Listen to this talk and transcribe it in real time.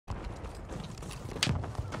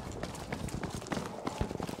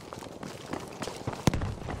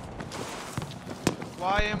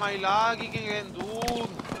Why am I lagging again, dude?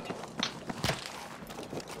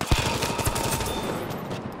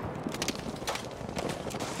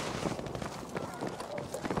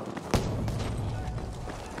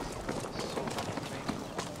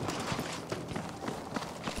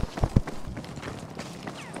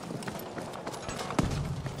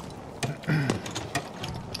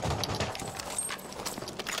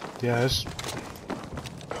 Yeah,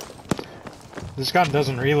 this gun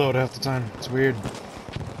doesn't reload half the time. It's weird.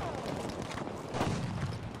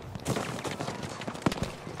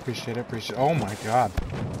 Appreciate it, appreciate it. Oh my god.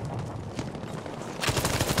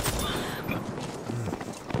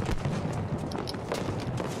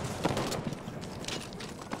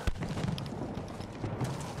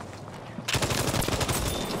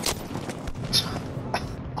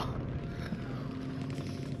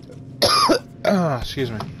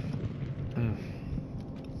 Excuse me.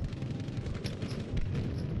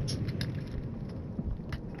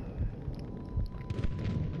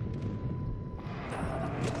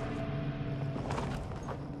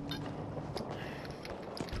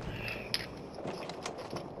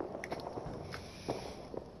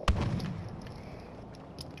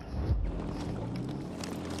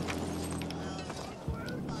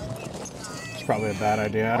 It's probably a bad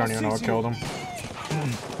idea. I don't even know what killed him.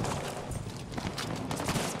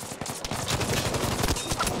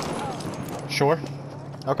 Sure.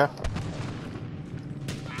 Okay.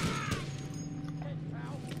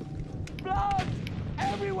 Blood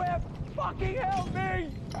everywhere! Fucking help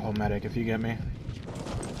me! Oh, medic, if you get me.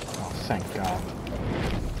 Oh, thank God.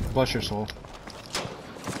 Bless your soul.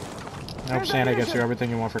 I hope Santa gets you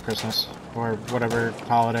everything you want for Christmas. Or whatever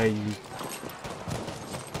holiday you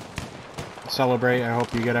celebrate. I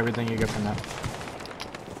hope you get everything you get from that.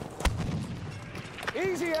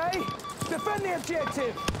 Easy, eh? Defend the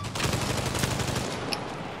objective!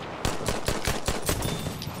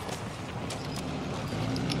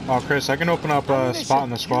 Oh, Chris, I can open up a spot in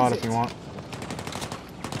the squad if you want.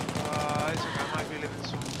 I think I might be leaving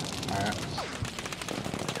soon. Alright.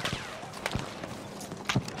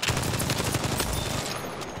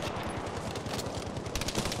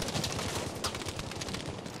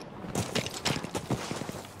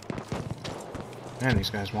 Man, these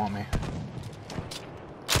guys want me.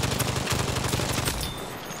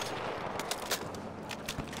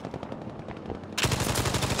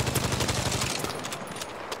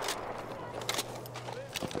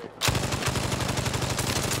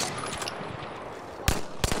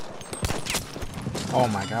 Oh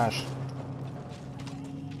my gosh.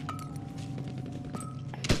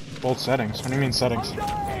 Both settings. What do you mean settings?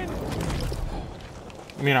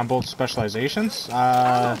 You mean on both specializations?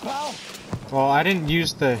 Well, I didn't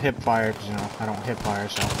use the hip fire because, you know, I don't hip fire,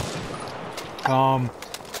 so.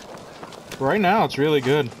 Right now it's really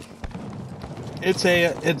good.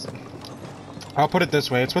 I'll put it this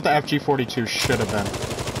way, it's what the FG42 should have been,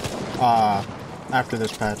 after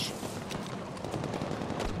this patch.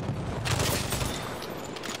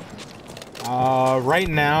 Right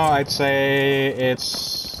now, I'd say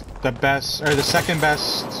it's the best, or the second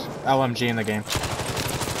best LMG in the game.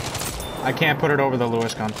 I can't put it over the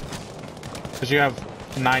Lewis gun. Because you have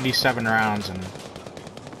 97 rounds, and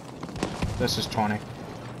this is 20.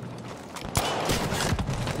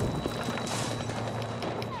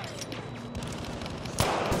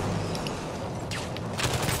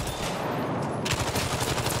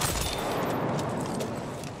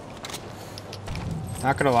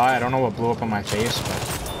 Not gonna lie, I don't know what blew up on my face, but...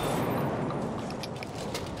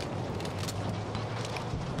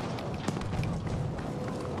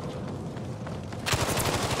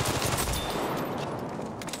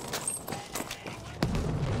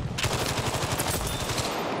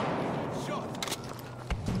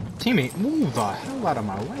 Teammate, move the hell out of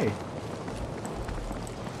my way.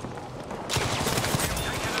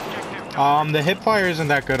 The hip fire isn't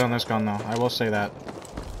that good on this gun, though. I will say that.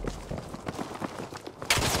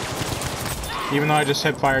 Even though I just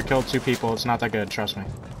hip fire killed 2 people, it's not that good, trust me.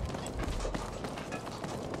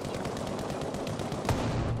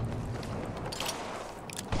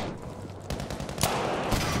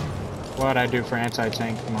 What'd I do for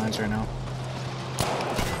anti-tank mines right now?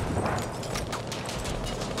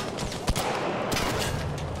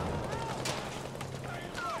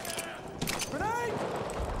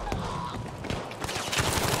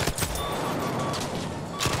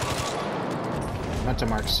 Meant to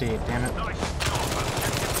mark C, damn it.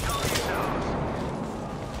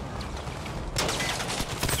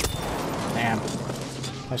 Damn.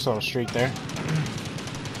 Nice little streak there.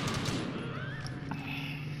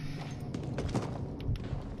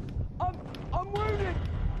 I'm wounded!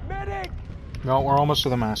 Medic! No, we're almost to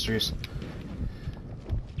the Masters.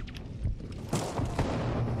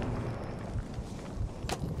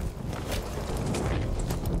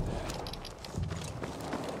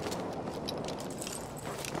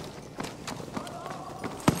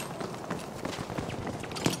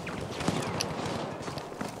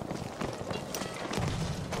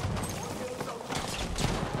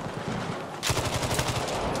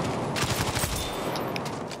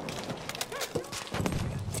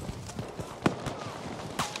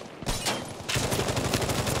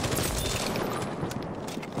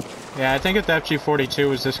 Yeah, I think if the FG42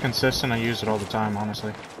 was this consistent, I use it all the time,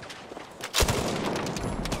 honestly.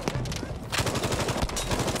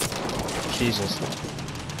 Jesus.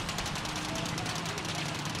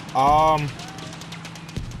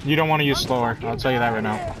 You don't want to use slower, I'll tell you that right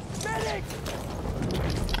now.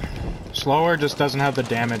 Slower just doesn't have the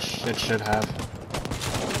damage it should have.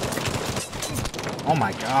 Oh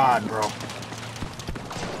my god, bro.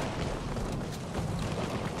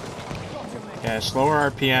 Yeah,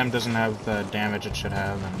 slower RPM doesn't have the damage it should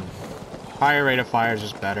have, and higher rate of fire is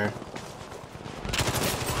just better.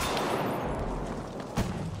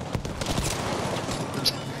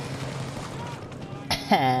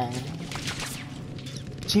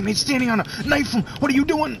 Teammate standing on a knife him! What are you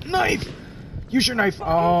doing? Knife! Use your knife!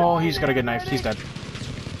 Oh, he's got a good knife. He's dead.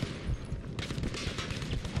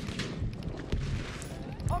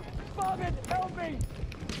 I'm fucking help me!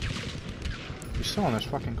 He's still in this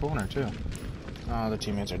fucking corner, too. Oh, the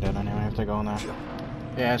teammates are dead anyway if they go in there.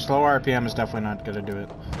 Yeah, slow RPM is definitely not gonna do it.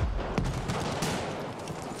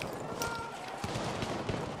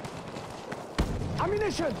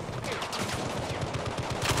 Ammunition!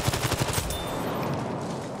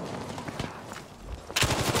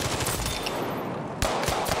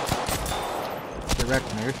 Direct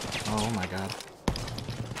nerd. Oh my god.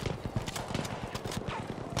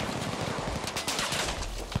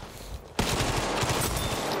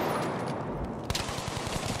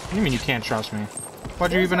 What do you mean you can't trust me?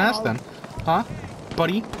 Why'd you even ask then? Huh?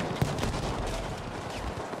 Buddy?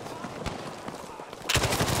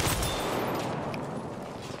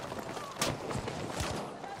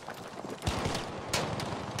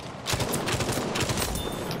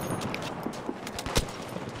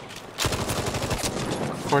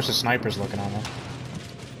 Of course the sniper's looking at me.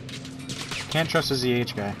 Can't trust the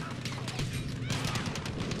ZH guy.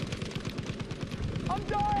 I'm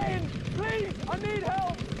dying! Please! I need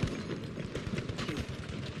help!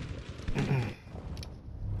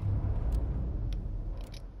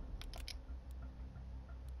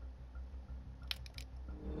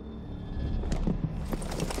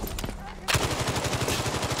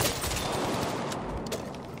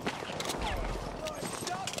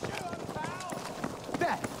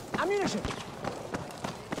 There! Ammunition!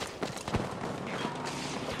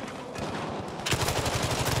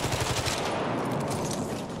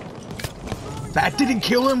 That didn't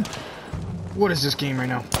kill him? What is this game right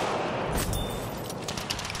now?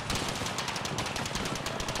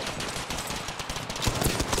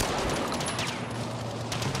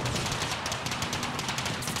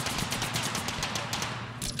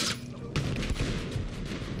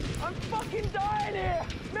 I'm fucking dying here!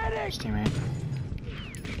 Medic! His teammate.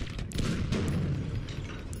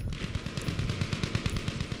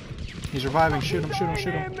 He's reviving. Shoot him, shoot him,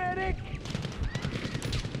 shoot him. Medic!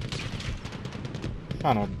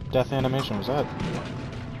 What kind of death animation was that?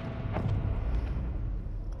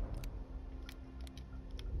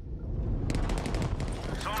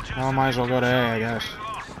 Well, I might as well go to A, I guess.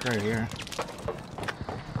 Right here.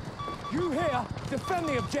 You here! Defend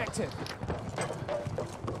the objective!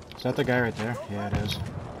 Is that the guy right there? Yeah, it is.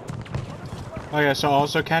 Oh yeah, so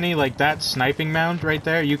also, Kenny, like that sniping mound right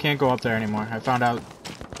there, you can't go up there anymore. I found out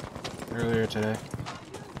earlier today.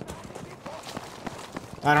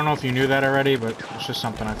 I don't know if you knew that already, but it's just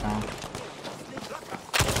something I found.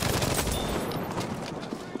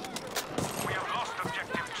 We have lost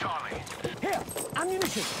objective Charlie. Here!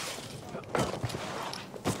 Ammunition!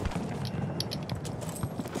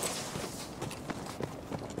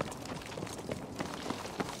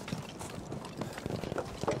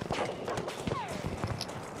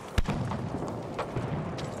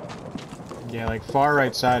 Yeah, like far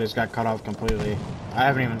right side has got cut off completely. I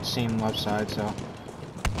haven't even seen left side, so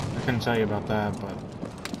I couldn't tell you about that, but...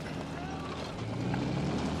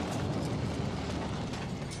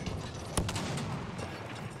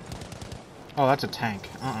 Oh, that's a tank.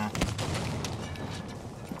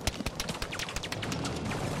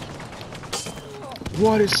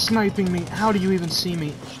 What is sniping me? How do you even see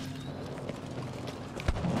me?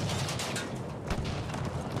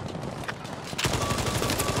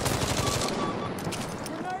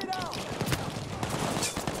 Grenade out!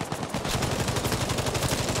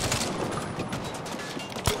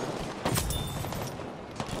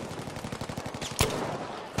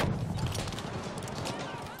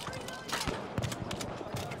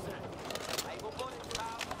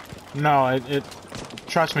 No, it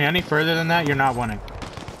trust me, any further than that, you're not winning.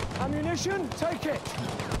 Ammunition? Take it!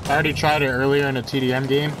 I already tried it earlier in a TDM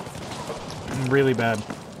game. Really bad.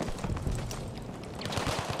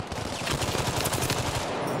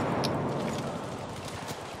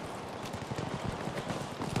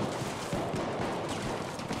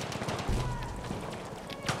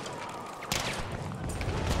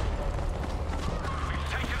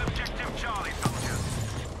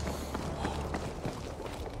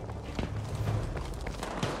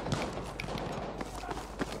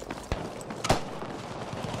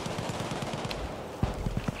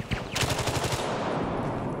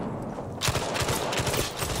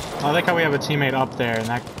 I like how we have a teammate up there, and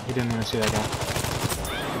that he didn't even see that guy.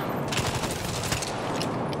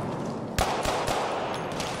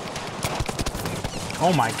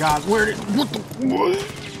 Oh my God! Where did what the what?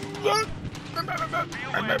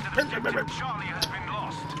 Charlie has been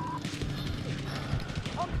lost.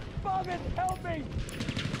 I'm bugging! Help me!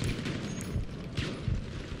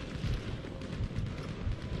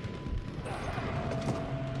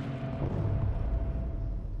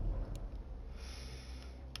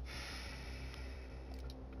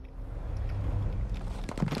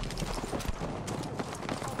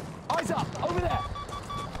 Eyes up! Over there!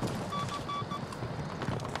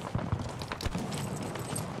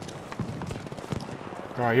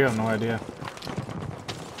 Oh, you have no idea.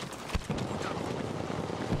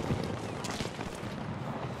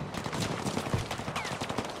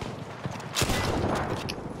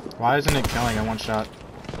 Why isn't it killing in one shot?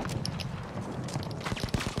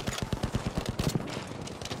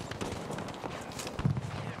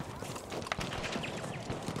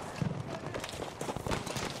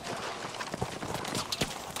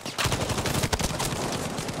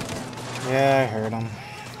 Yeah, I heard him.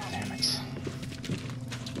 Damn it.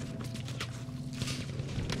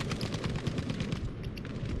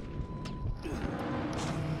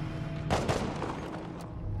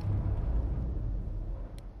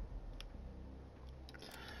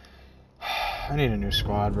 I need a new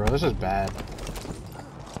squad, bro. This is bad.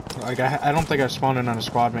 Like, I don't think I've spawned in on a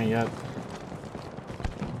squad mate yet.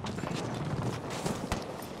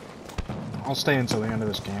 I'll stay until the end of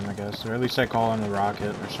this game, I guess. Or at least I call in a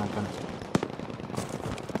rocket or something.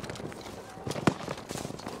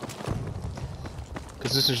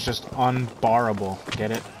 Because this is just unbarrable.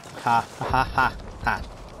 Get it? Ha, ha, ha, ha.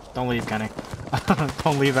 Don't leave, Kenny.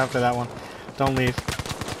 Don't leave after that one. Don't leave.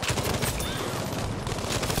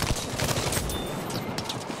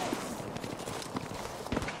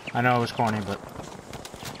 I know it was corny, but...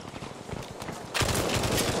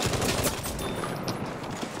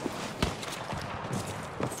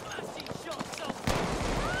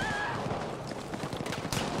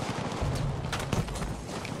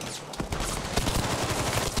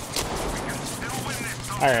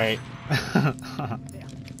 Alright.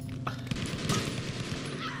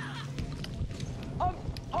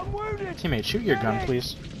 I'm wounded! Teammate, shoot your gun,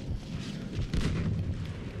 please.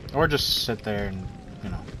 Or just sit there and, you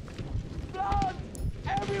know, Blood!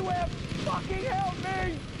 Everywhere! Fucking help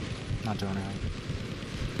me! not doing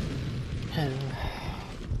anything.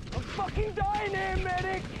 I'm fucking dying here,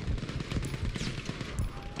 medic!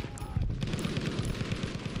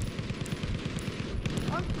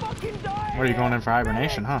 I'm fucking dying! What are you going in for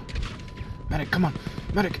hibernation, huh? Medic, come on!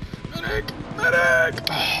 Medic! Medic! Medic!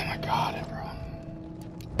 Oh my god, bro.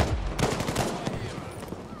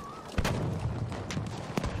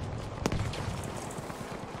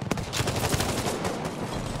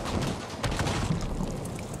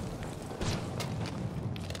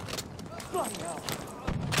 Bloody hell.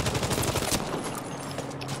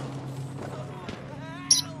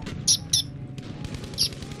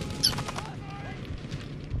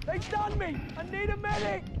 They done me! I need a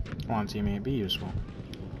medic! Come on, teammate, be useful.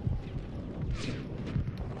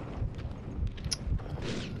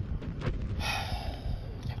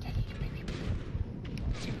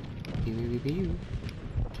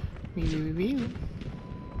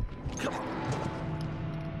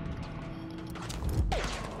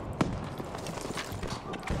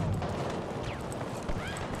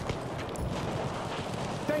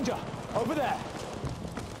 Danger! Over there!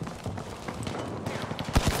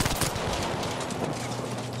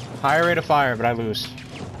 Higher rate of fire, but I lose.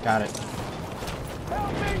 Got it.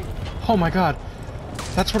 Help me! Oh my god.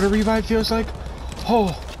 That's what a revive feels like?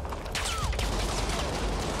 Oh.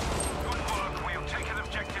 Good work. We have taken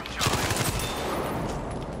objective Charlie.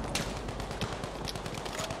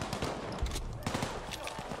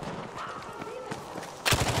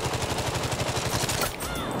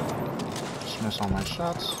 Just miss all my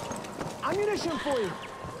shots. Ammunition for you!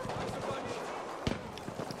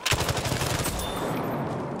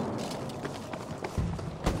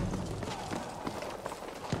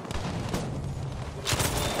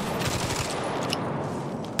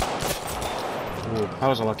 Ooh, that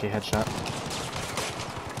was a lucky headshot.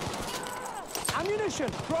 Ammunition!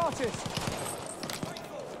 Gratis!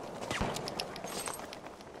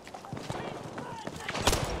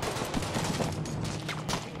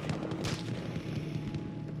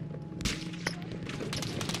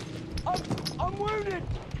 I'm wounded!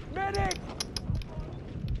 Medic!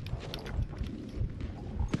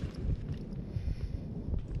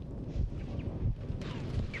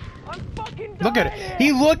 I'm fucking dying! Look at it. Here.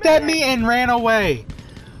 He looked at me and ran away.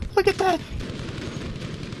 Look at that.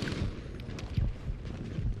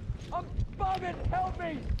 above it! Help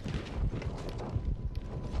me!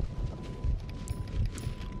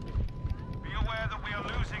 Be aware that we are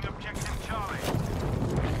losing objective Charlie.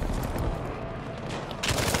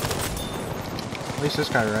 At least this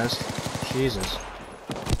guy rezzed. Jesus.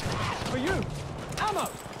 For you! Ammo!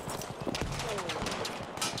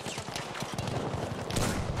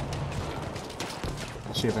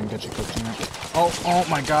 Let's see if I can get you cooked in it. Oh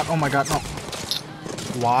my god, no.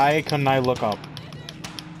 Why couldn't I look up?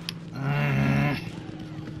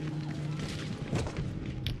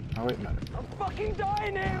 Oh wait, medic. I'm fucking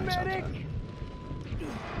dying here, Oh, he's medic! outside.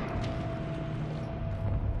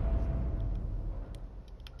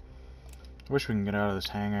 Wish we can get out of this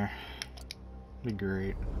hangar. Be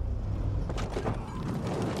great.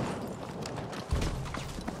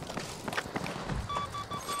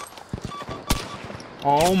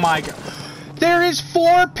 Oh my god. There is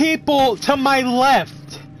 4 people to my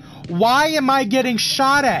left. Why am I getting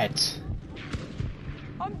shot at?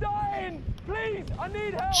 I'm dying! Please, I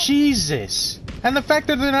need help! Jesus. And the fact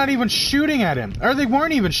that they're not even shooting at him, or they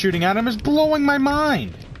weren't even shooting at him, is blowing my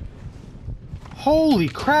mind. Holy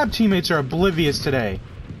crap, teammates are oblivious today.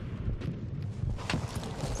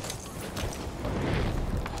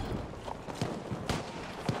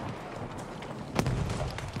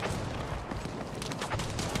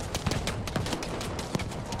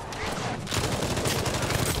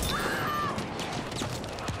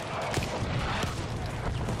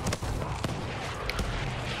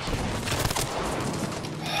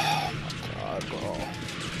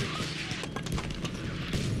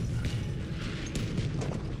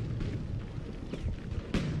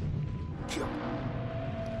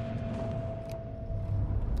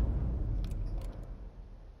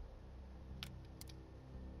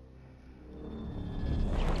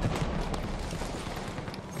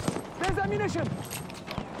 There's ammunition!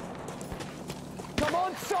 Come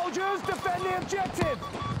on, soldiers! Defend the objective!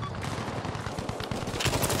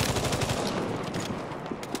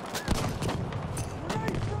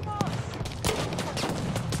 Grenade from us!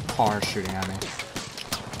 Car shooting at me.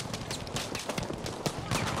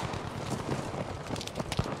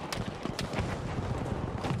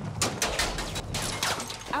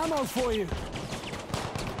 Ammo for you!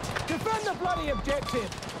 Defend the bloody objective!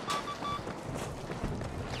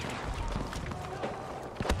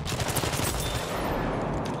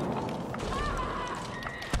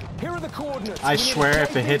 Here are the coordinates. I We need swear a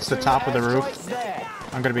if it hits the JP2 top of the roof, airstrike there.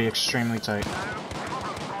 I'm gonna be extremely tight.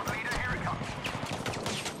 Squad leader, here it comes.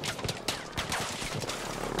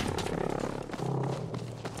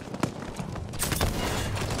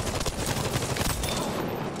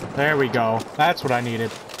 There we go. That's what I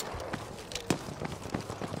needed.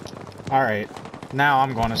 Alright. Now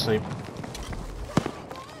I'm going to sleep.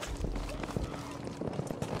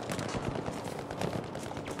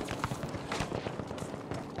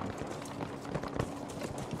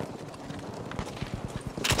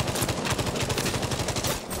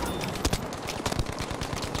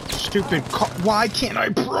 Stupid car. Why can't I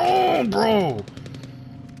prone, bro?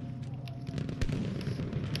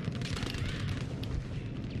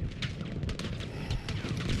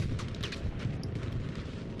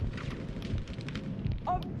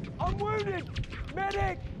 I'm wounded!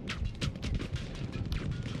 Medic!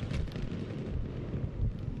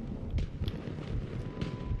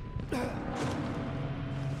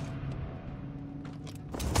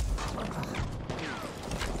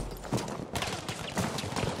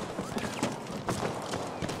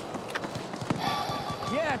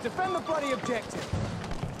 Yeah, defend the bloody objective!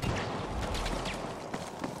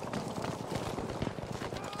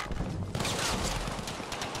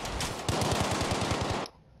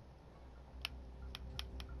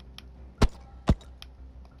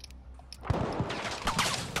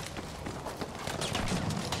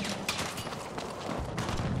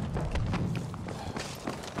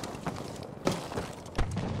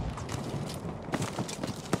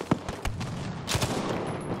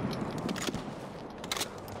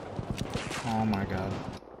 Oh my god.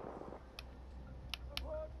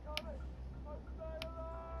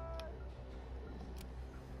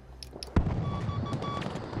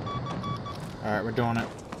 Alright, we're doing it.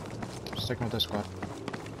 Sticking with this squad.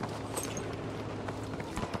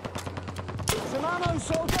 Some ammo,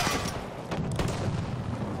 soldier!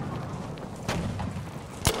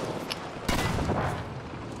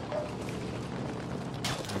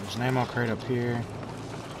 There's an ammo crate up here.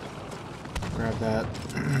 Grab that.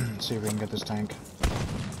 See if we can get this tank.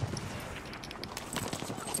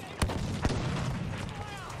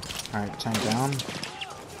 Alright, tank down.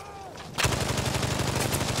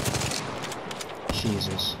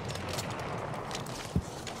 Jesus.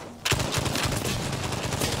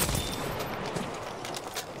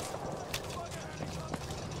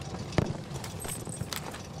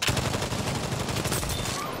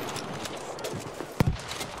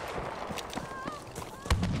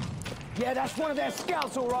 Yeah, that's one of their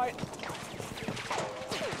scouts, all right.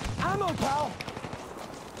 Ammo, pal.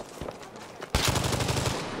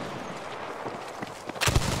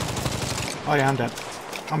 Oh yeah, I'm dead.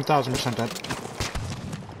 I'm 1000% dead.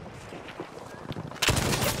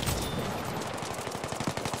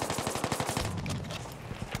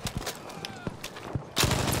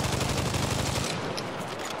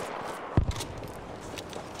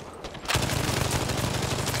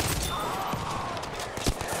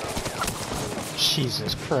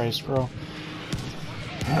 Jesus Christ, bro.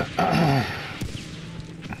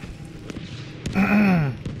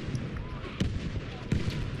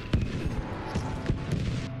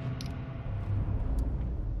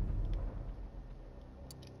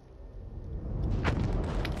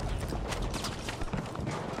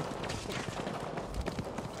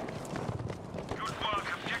 Good work.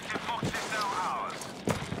 Objective box is now ours.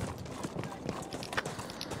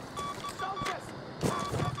 Soldiers!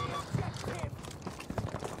 Capture the objective!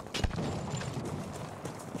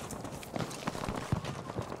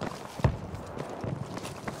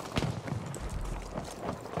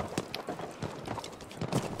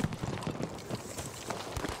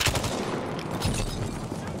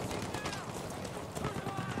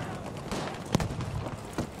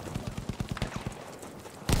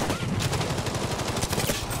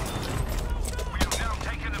 We have now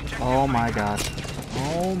taken objective Oh my Baker. gosh.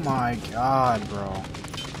 Oh my god, bro.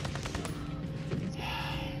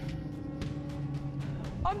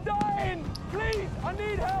 I'm dying! Please, I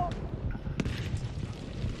need help!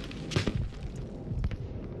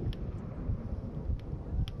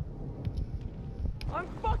 I'm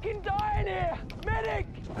fucking dying here! Medic!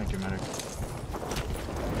 Thank you, medic.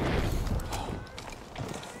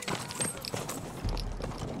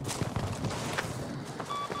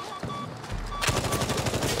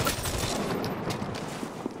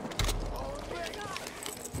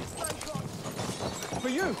 For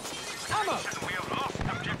you! Ammo! We have lost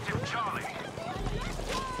objective Charlie.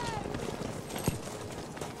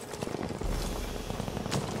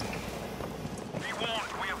 Be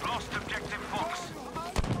warned, we have lost objective Fox.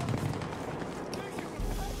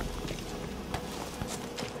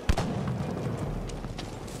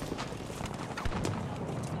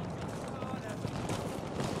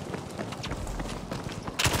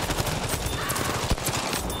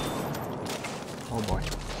 Oh boy.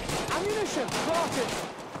 Ammunition! Planted!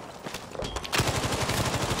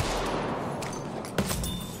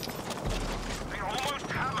 They almost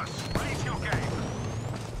have us. Raise your game.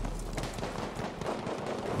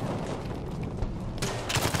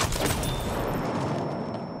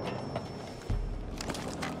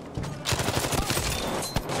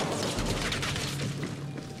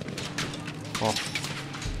 Oh.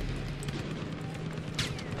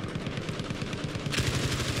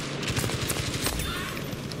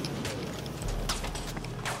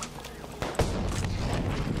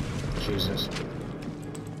 Jesus.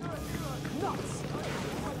 Nuts!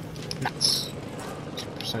 Nuts. That's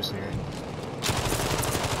precisely right.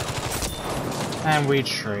 And we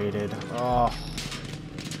traded. Oh.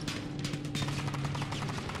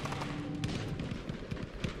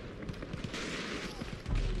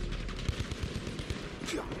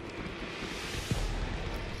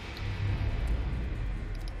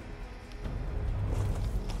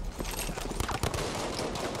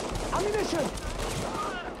 Ammunition!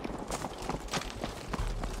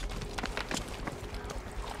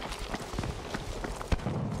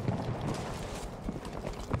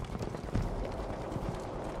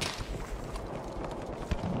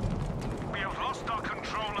 We have lost our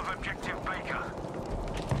control of objective Baker.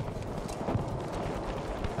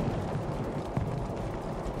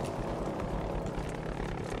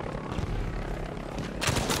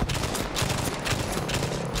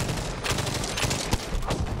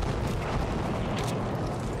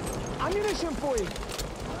 Ammunition for you!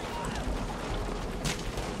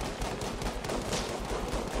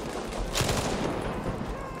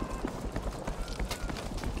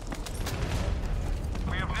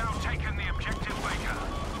 We have now taken the objective Baker.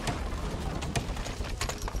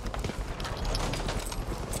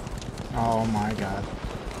 Oh my god.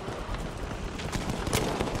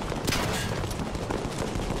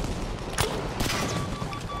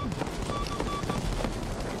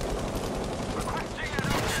 Requesting an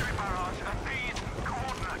artillery barrage at these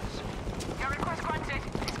coordinates. Your request granted.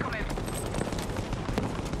 It's coming.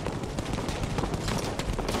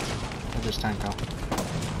 Where'd this tank go?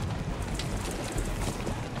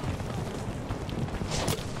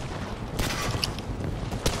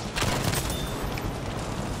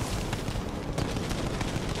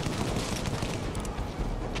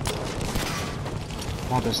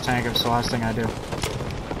 I want this tank, it's the last thing I do.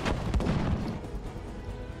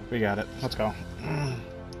 We got it. Let's go.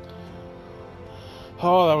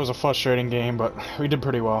 Oh, that was a frustrating game, but we did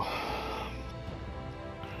pretty well.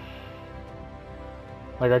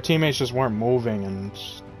 Like, our teammates just weren't moving, and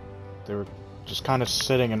they were just kind of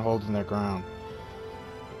sitting and holding their ground.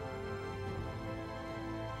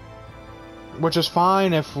 Which is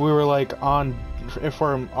fine if we were, like, if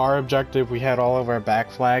for our objective we had all of our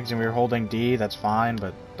back flags and we were holding D, that's fine,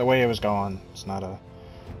 but the way it was going, it's not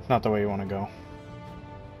the way you want to go.